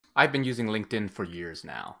I've been using LinkedIn for years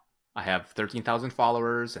now. I have 13,000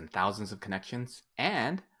 followers and thousands of connections,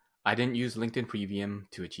 and I didn't use LinkedIn Premium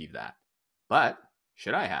to achieve that. But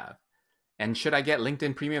should I have? And should I get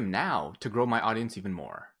LinkedIn Premium now to grow my audience even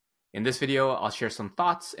more? In this video, I'll share some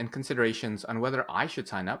thoughts and considerations on whether I should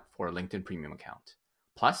sign up for a LinkedIn Premium account.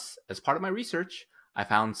 Plus, as part of my research, I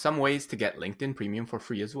found some ways to get LinkedIn Premium for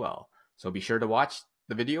free as well, so be sure to watch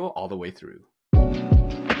the video all the way through.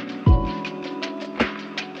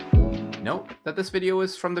 Note that this video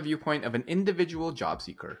is from the viewpoint of an individual job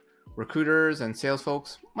seeker. Recruiters and sales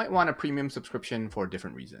folks might want a premium subscription for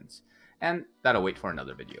different reasons, and that'll wait for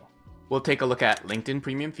another video. We'll take a look at LinkedIn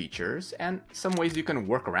Premium features and some ways you can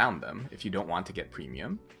work around them if you don't want to get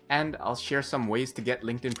premium, and I'll share some ways to get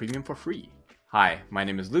LinkedIn Premium for free. Hi, my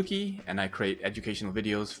name is Lukey, and I create educational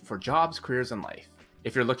videos for jobs, careers, and life.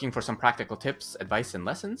 If you're looking for some practical tips, advice, and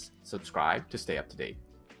lessons, subscribe to stay up to date.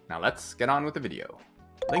 Now let's get on with the video.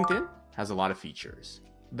 LinkedIn has a lot of features,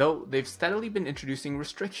 though they've steadily been introducing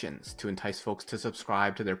restrictions to entice folks to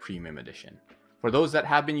subscribe to their premium edition. For those that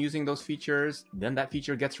have been using those features, then that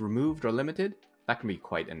feature gets removed or limited, that can be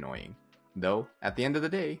quite annoying. Though, at the end of the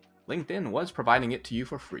day, LinkedIn was providing it to you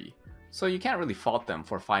for free, so you can't really fault them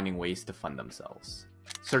for finding ways to fund themselves.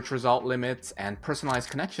 Search result limits and personalized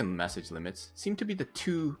connection message limits seem to be the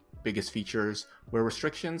two biggest features where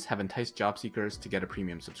restrictions have enticed job seekers to get a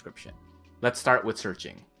premium subscription. Let's start with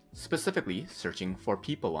searching. Specifically, searching for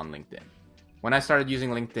people on LinkedIn. When I started using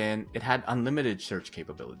LinkedIn, it had unlimited search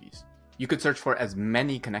capabilities. You could search for as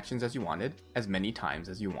many connections as you wanted, as many times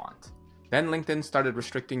as you want. Then LinkedIn started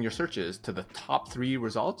restricting your searches to the top 3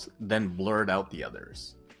 results, then blurred out the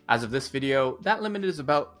others. As of this video, that limit is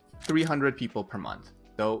about 300 people per month,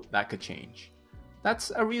 though that could change.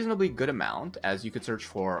 That's a reasonably good amount, as you could search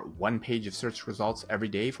for 1 page of search results every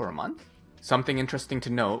day for a month. Something interesting to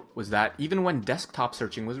note was that even when desktop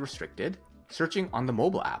searching was restricted, searching on the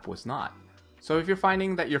mobile app was not. So if you're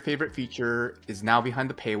finding that your favorite feature is now behind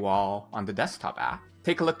the paywall on the desktop app,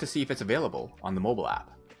 take a look to see if it's available on the mobile app.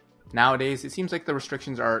 Nowadays, it seems like the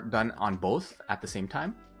restrictions are done on both at the same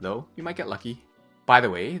time, though you might get lucky. By the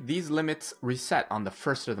way, these limits reset on the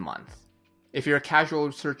first of the month. If you're a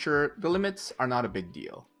casual searcher, the limits are not a big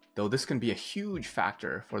deal, though this can be a huge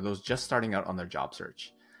factor for those just starting out on their job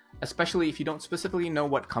search, especially if you don't specifically know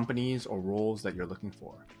what companies or roles that you're looking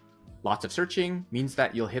for. Lots of searching means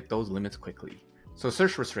that you'll hit those limits quickly, so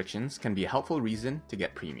search restrictions can be a helpful reason to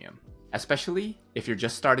get premium, especially if you're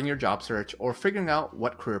just starting your job search or figuring out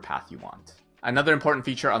what career path you want. Another important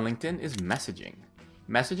feature on LinkedIn is messaging.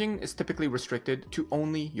 Messaging is typically restricted to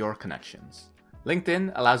only your connections.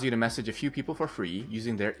 LinkedIn allows you to message a few people for free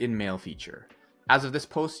using their InMail feature. As of this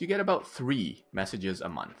post, you get about 3 messages a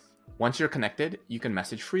month. Once you're connected, you can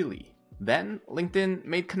message freely. Then, LinkedIn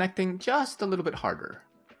made connecting just a little bit harder.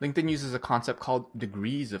 LinkedIn uses a concept called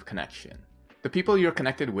degrees of connection. The people you're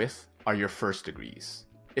connected with are your first degrees.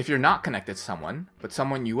 If you're not connected to someone, but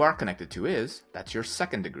someone you are connected to is, that's your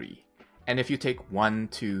second degree. And if you take 1,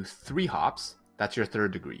 2, 3 hops, that's your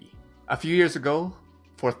third degree. A few years ago,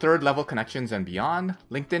 for third level connections and beyond,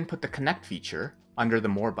 LinkedIn put the connect feature under the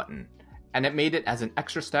more button, and it made it as an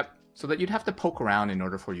extra step so that you'd have to poke around in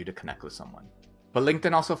order for you to connect with someone. But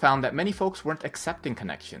LinkedIn also found that many folks weren't accepting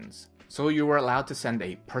connections, so you were allowed to send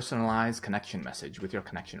a personalized connection message with your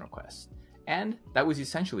connection request. And that was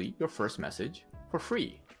essentially your first message for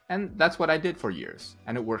free. And that's what I did for years,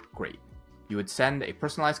 and it worked great. You would send a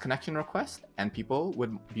personalized connection request, and people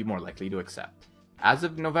would be more likely to accept. As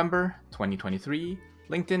of November 2023,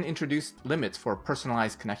 LinkedIn introduced limits for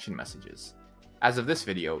personalized connection messages. As of this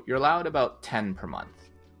video, you're allowed about 10 per month.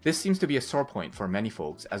 This seems to be a sore point for many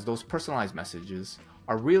folks, as those personalized messages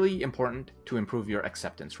are really important to improve your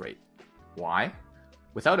acceptance rate. Why?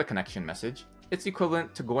 Without a connection message, it's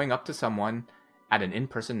equivalent to going up to someone at an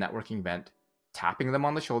in-person networking event, tapping them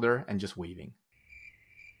on the shoulder, and just waving.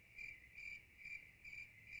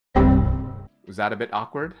 Was that a bit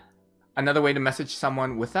awkward? Another way to message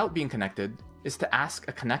someone without being connected is to ask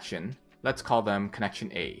a connection, let's call them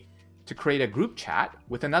Connection A, to create a group chat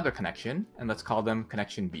with another connection, and let's call them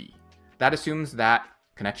Connection B. That assumes that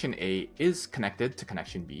Connection A is connected to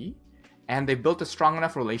Connection B, and they've built a strong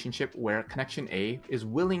enough relationship where Connection A is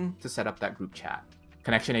willing to set up that group chat.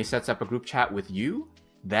 Connection A sets up a group chat with you,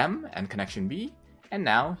 them, and Connection B, and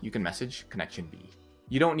now you can message Connection B.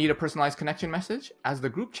 You don't need a personalized connection message, as the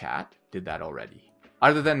group chat did that already.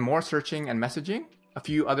 Other than more searching and messaging, a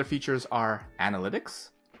few other features are Analytics,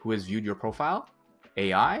 who has viewed your profile,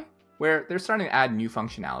 AI, where they're starting to add new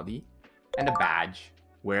functionality, and a badge,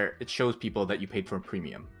 where it shows people that you paid for a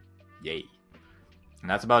premium. Yay. And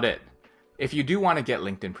that's about it. If you do want to get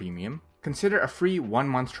LinkedIn Premium, consider a free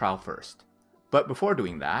 1-month trial first. But before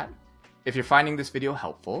doing that, if you're finding this video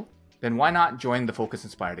helpful, then why not join the Focus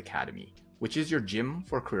Inspired Academy, which is your gym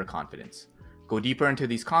for career confidence. Go deeper into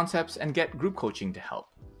these concepts and get group coaching to help.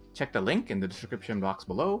 Check the link in the description box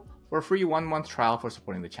below for a free 1-month trial for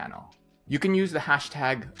supporting the channel. You can use the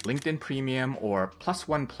hashtag LinkedIn Premium or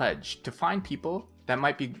 +1 Pledge to find people that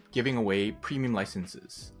might be giving away premium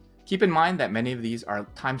licenses. Keep in mind that many of these are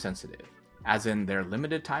time sensitive, as in they're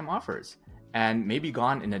limited time offers, and may be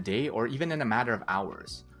gone in a day or even in a matter of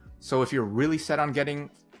hours. So if you're really set on getting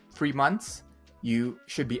free months, you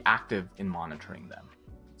should be active in monitoring them.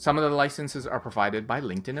 Some of the licenses are provided by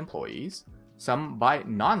LinkedIn employees, some by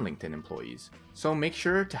non-LinkedIn employees, so make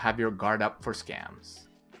sure to have your guard up for scams.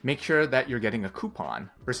 Make sure that you're getting a coupon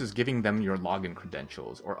versus giving them your login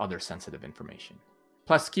credentials or other sensitive information.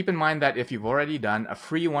 Plus, keep in mind that if you've already done a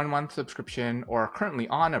free 1-month subscription or are currently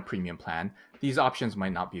on a premium plan, these options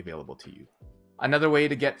might not be available to you. Another way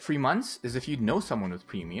to get free months is if you know someone with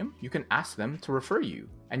premium, you can ask them to refer you,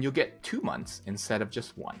 and you'll get 2 months instead of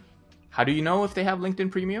just 1. How do you know if they have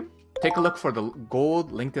LinkedIn Premium? Take a look for the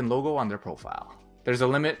gold LinkedIn logo on their profile. There's a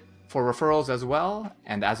limit for referrals as well,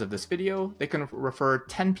 and as of this video, they can refer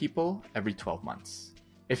 10 people every 12 months.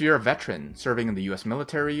 If you're a veteran serving in the US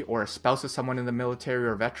military or a spouse of someone in the military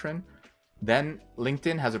or veteran, then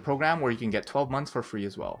LinkedIn has a program where you can get 12 months for free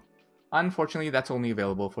as well. Unfortunately, that's only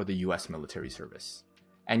available for the US military service.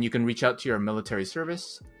 And you can reach out to your military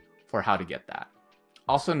service for how to get that.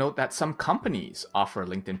 Also note that some companies offer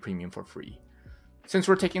LinkedIn Premium for free. Since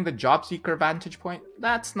we're taking the job seeker vantage point,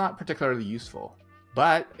 that's not particularly useful.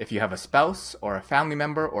 But if you have a spouse or a family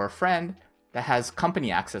member or a friend that has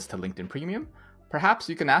company access to LinkedIn Premium, perhaps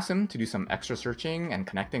you can ask them to do some extra searching and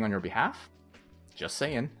connecting on your behalf. Just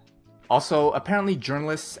saying. Also, apparently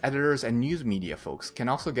journalists, editors, and news media folks can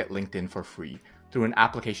also get LinkedIn for free through an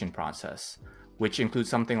application process, which includes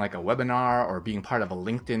something like a webinar or being part of a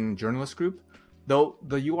LinkedIn journalist group, though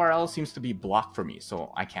the URL seems to be blocked for me,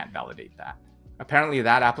 so I can't validate that. Apparently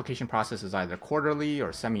that application process is either quarterly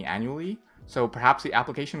or semi-annually, so perhaps the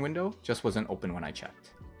application window just wasn't open when I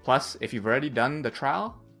checked. Plus, if you've already done the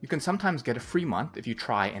trial, you can sometimes get a free month if you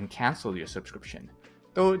try and cancel your subscription,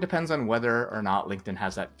 though it depends on whether or not LinkedIn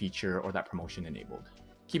has that feature or that promotion enabled.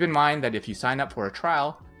 Keep in mind that if you sign up for a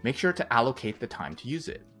trial, make sure to allocate the time to use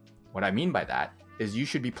it. What I mean by that is you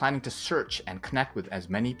should be planning to search and connect with as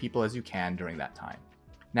many people as you can during that time.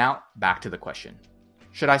 Now, back to the question.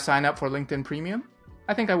 Should I sign up for LinkedIn Premium?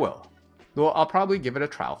 I think I will, though I'll probably give it a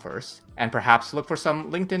trial first, and perhaps look for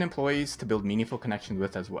some LinkedIn employees to build meaningful connections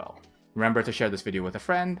with as well. Remember to share this video with a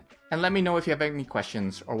friend, and let me know if you have any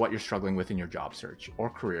questions or what you're struggling with in your job search or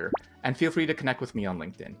career, and feel free to connect with me on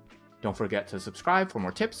LinkedIn. Don't forget to subscribe for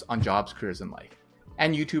more tips on jobs, careers, and life.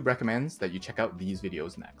 And YouTube recommends that you check out these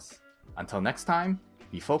videos next. Until next time,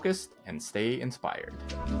 be focused and stay inspired.